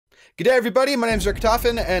Good day, everybody. My name is Rick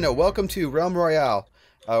Toffin, and welcome to Royale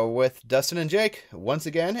with Dustin and Jake once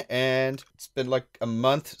again. And it's been like a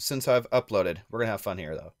month since I've uploaded. We're gonna have fun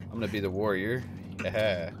here, though. I'm gonna be the warrior.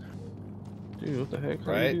 Yeah. Dude, what the heck?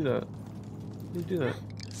 How Right? do you do that? How do you do that?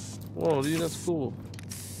 Whoa, dude, that's cool.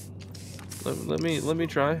 Let me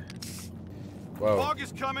try. Whoa. Fog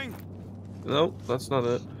is coming. Nope, that's not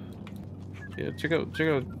it. Yeah, check out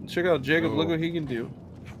Jacob. Ooh. Look what he can do.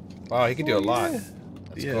 Wow, he can do a lot. Yeah.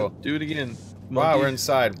 That's Yeah, cool. do it again. Wow, Monkey. we're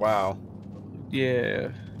inside. Wow. Yeah.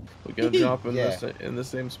 We gotta drop in Yeah. in the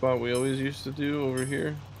same spot we always used to do over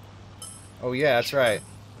here. Oh yeah, that's right.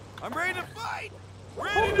 I'm ready to fight.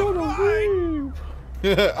 Ready to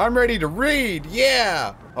fight. I'm ready to read.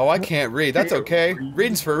 Yeah. Oh, I can't read. That's okay.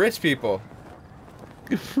 Reading's for rich people.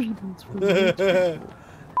 That's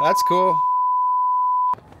cool.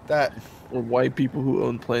 That. Or white people who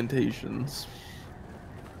own plantations.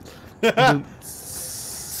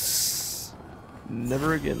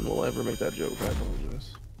 Never again will I ever make that joke. I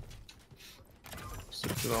apologize.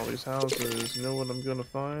 Searching all these houses. You know what I'm gonna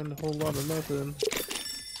find? A whole lot of nothing.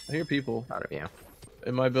 I hear people. Out of you.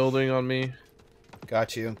 In my building on me.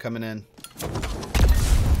 Got you. I'm coming in.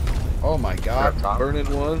 Oh my God. Burning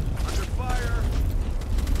one. Under fire.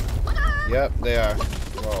 Yep, they are.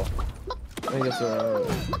 Whoa. I think it's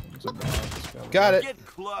a boss. Got it. Get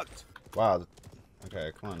clucked. Wow.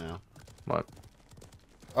 Okay, come on now. What?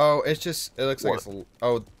 Oh, it's just, it looks like it's,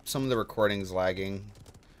 oh, some of the recording's lagging.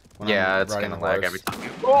 When Yeah, I'm it's riding gonna the lag horse. every time.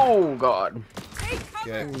 Oh God!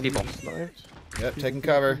 Okay. People. Sniped. Yep, taking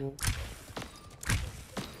cover.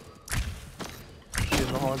 Shit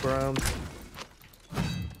in the high ground.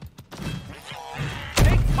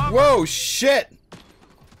 Whoa, shit!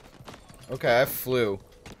 Okay, I flew.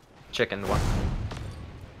 Chicken one.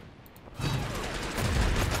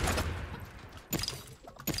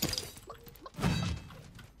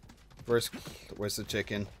 Where's the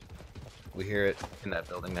chicken? We hear it. In that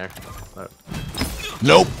building there. Look.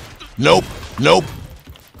 Nope. Nope. Nope.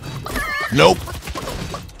 Nope.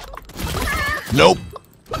 Nope.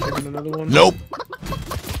 Taking another one. Nope.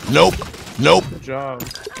 Nope. Nope. Good job.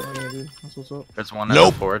 Oh, yeah, dude. That's what's up. There's one in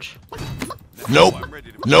Nope. the forge. Nope. I'm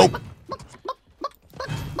ready to Nope.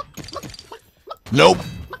 Nope.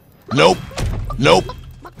 Nope. Nope.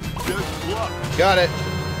 Good luck. Got it.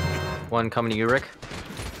 One coming to you, Rick.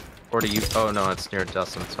 Or to you? Oh no, it's near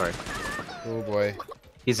Dustin. Sorry. Oh boy.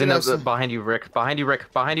 He's in Dustin. behind you, Rick. Behind you,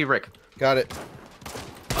 Rick. Behind you, Rick. Got it.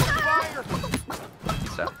 Fire.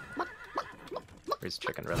 So. Where's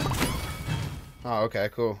chicken, really? Oh, okay,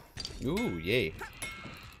 cool. Ooh, yay.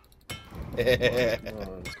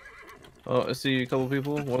 Oh, I see a couple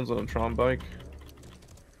people. One's on a Tron bike.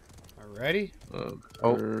 Alrighty.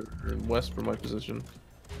 Or west from my position.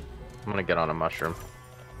 I'm gonna get on a mushroom.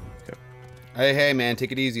 Hey, man,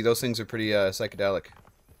 take it easy. Those things are pretty psychedelic.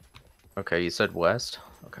 Okay, you said west.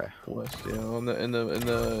 Okay. West, yeah, on the in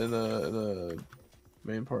the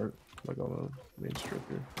main part, like on the main strip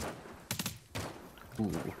here.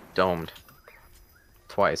 Ooh, domed.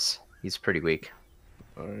 Twice. He's pretty weak.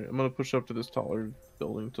 All right, I'm gonna push up to this taller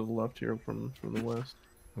building to the left here from the west.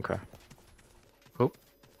 Okay. Oh.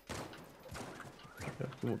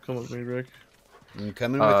 Yeah, come with me, Rick. I'm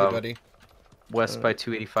coming with you, buddy. West by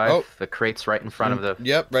 285. Oh. The crate's right in front of the.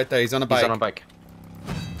 Yep, right there. He's on a bike. He's on a bike.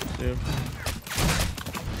 Yeah.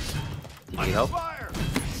 You need help? Fire.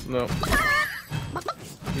 No.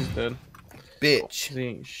 He's dead. Bitch. He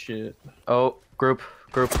ain't shit. Oh, group.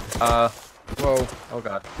 Whoa. Oh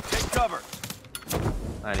God. Take cover.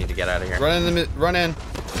 I need to get out of here. Run in.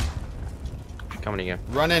 Coming to you.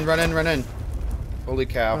 Run in. Holy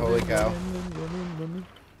cow, holy cow.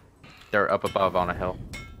 They're up above on a hill.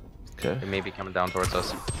 Okay. They may be coming down towards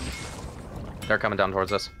us. They're coming down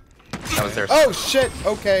towards us. That was theirs. Oh, shit.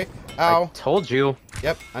 Okay. I Ow. told you.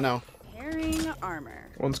 Yep, I know. Carrying armor.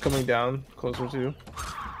 One's coming down closer to you.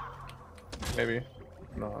 Maybe.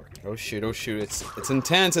 Not. Oh, shoot. It's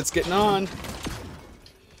intense. It's getting on.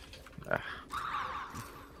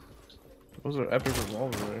 Those are epic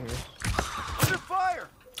revolvers right here. Under fire.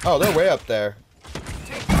 Oh, they're way up there.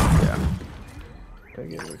 Yeah. They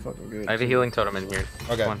get really fucking good. I have a healing totem in here.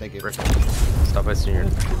 Okay, Come on, thank you. Rick. Stop wasting your.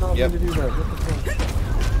 Yep. To do that. What the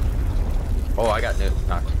fuck? Oh, I got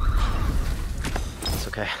knocked. It's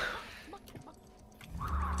okay.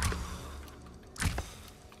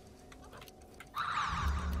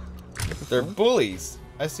 They're bullies.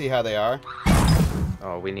 I see how they are.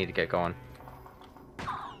 Oh, we need to get going.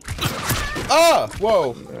 Ah!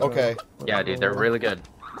 Whoa. Okay. Yeah, dude, they're really good.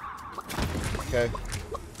 Okay.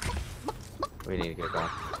 We need to get going.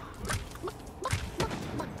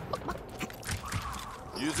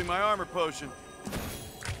 Using my armor potion.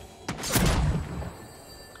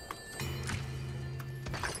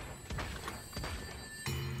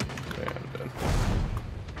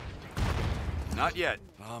 Not yet.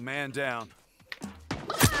 Oh, man down.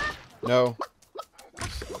 No. Yeah,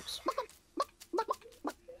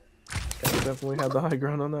 we definitely had the high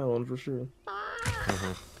ground on that one for sure.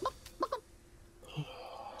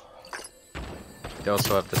 They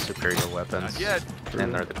also have the superior weapons. Not yet.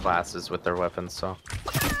 And they're the classes with their weapons, so.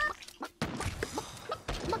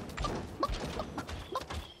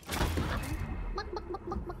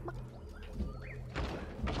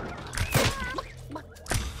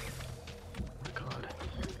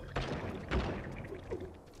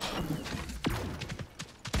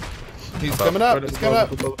 He's coming up. He's coming up.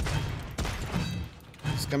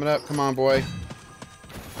 He's coming up. Come on, boy.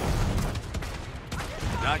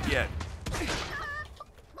 Not yet.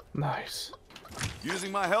 Nice.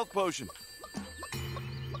 Using my health potion.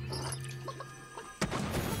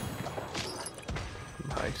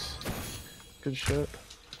 Nice. Good shit.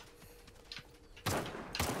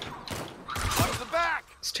 Watch the back.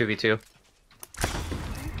 It's 2v2.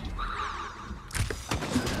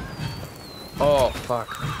 Oh,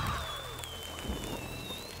 fuck.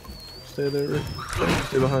 Stay there, Rick.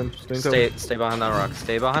 Stay behind. Stay in cover. Stay behind that rock.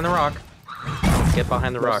 Stay behind the rock. Get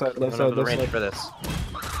behind the rock. Left side, left We don't have side, the left range side. for this.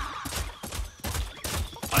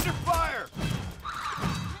 Under fire.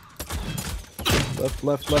 Left,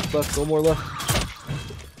 left, left, left. Go more left.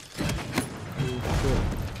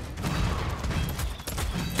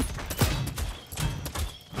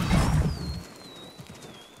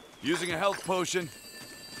 Using a health potion.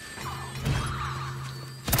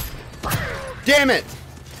 Damn it!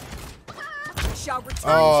 Shall return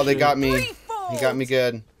Oh, to they you got me. threefold. He got me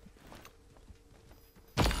good.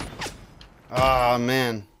 Ah,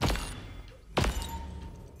 man.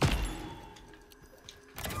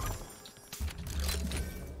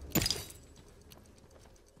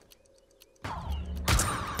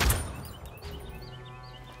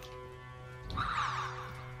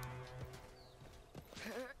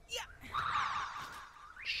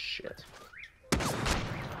 Shit.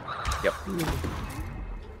 Yep.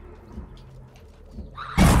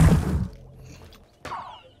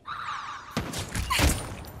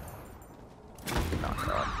 Knock it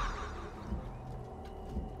out.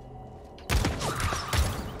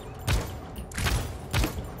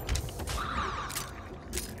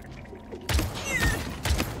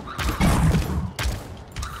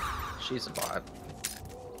 She's a bot.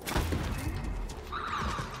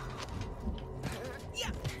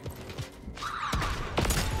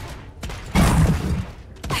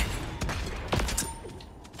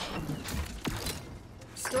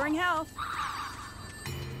 Restoring health.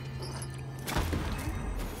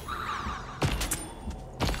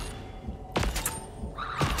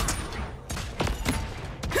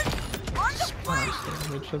 On the fight.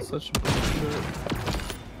 Damage, that's such bullshit.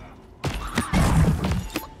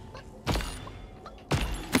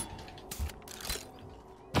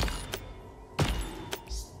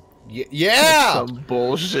 Yeah! Some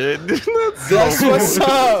bullshit. That's what's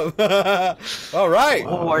up! All right.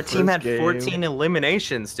 Oh, our team First had game. 14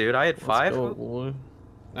 eliminations, dude. I had 5. Oh boy.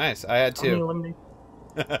 Nice. I had How many 2. eliminations?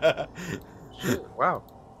 Wow.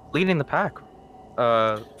 Leading the pack.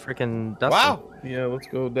 Freaking Dustin. Wow. Yeah, let's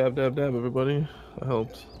go dab dab dab everybody. I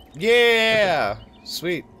helped. Yeah.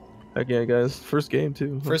 Sweet. Heck yeah, guys. First game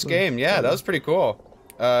too. First That's nice. game. Yeah, that was pretty cool.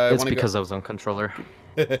 It's wanna because I was on controller.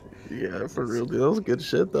 Yeah, for real, dude. That was good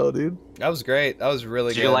shit though, dude. That was great. That was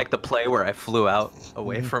really Do good. you like the play where I flew out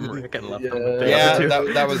away from Rick and left him with the Yeah, other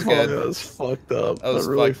two? that was Oh, good. that was fucked up. That was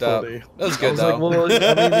really fucked up. funny. That was I good was though. like,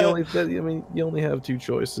 well, you only have 2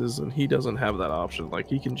 choices, and he doesn't have that option. Like,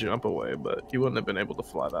 he can jump away, but he wouldn't have been able to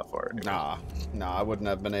fly that far. Anyway. Nah, I wouldn't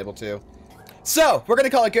have been able to. So, we're going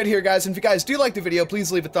to call it good here, guys. And if you guys do like the video,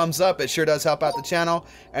 please leave a thumbs up. It sure does help out the channel.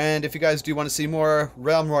 And if you guys do want to see more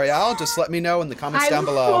Realm Royale, just let me know in the comments down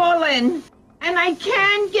below. Fallen, and I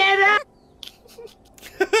can't get up.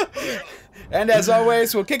 And as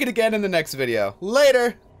always, we'll kick it again in the next video.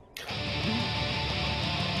 Later!